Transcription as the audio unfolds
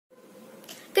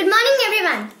Good morning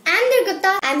everyone. I'm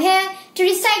Durgutta. I'm here to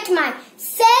recite my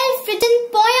self-written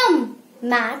poem.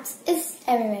 Maths is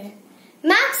everywhere.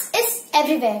 Maths is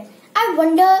everywhere. I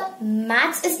wonder,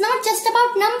 maths is not just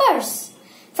about numbers.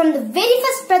 From the very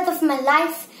first breath of my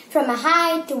life, from my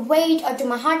height to weight or to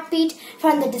my heartbeat,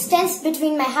 from the distance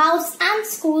between my house and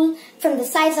school, from the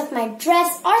size of my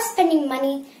dress or spending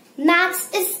money, maths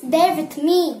is there with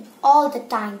me all the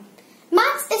time.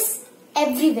 Maths is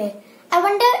everywhere. I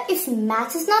wonder if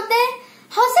maths is not there,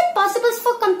 how is it possible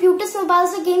for computers,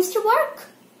 mobiles or games to work?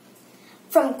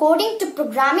 From coding to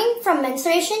programming, from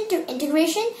mensuration to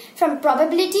integration, from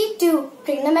probability to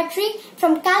trigonometry,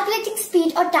 from calculating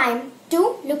speed or time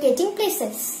to locating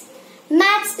places.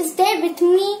 Maths is there with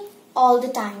me all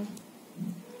the time.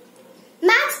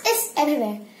 Maths is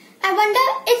everywhere. I wonder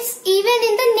it's even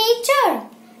in the nature.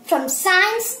 From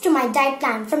science to my diet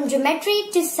plan, from geometry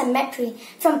to symmetry,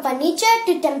 from furniture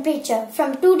to temperature,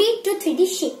 from 2D to 3D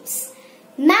shapes.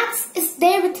 Maths is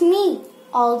there with me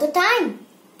all the time.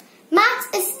 Maths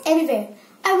is everywhere.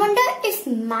 I wonder if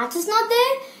maths is not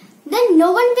there, then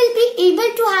no one will be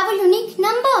able to have a unique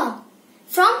number.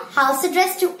 From house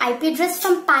address to IP address,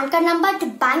 from PAN card number to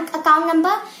bank account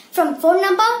number, from phone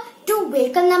number to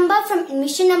vehicle number, from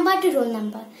admission number to roll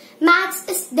number. Maths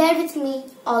is there with me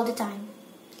all the time.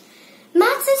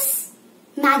 Maths is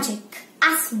magic,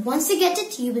 as once you get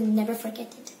it, you will never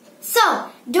forget it. So,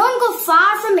 don't go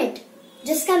far from it.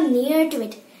 Just come near to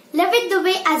it. Live it the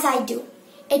way as I do.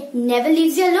 It never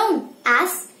leaves you alone,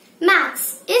 as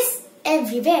maths is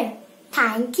everywhere.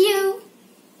 Thank you.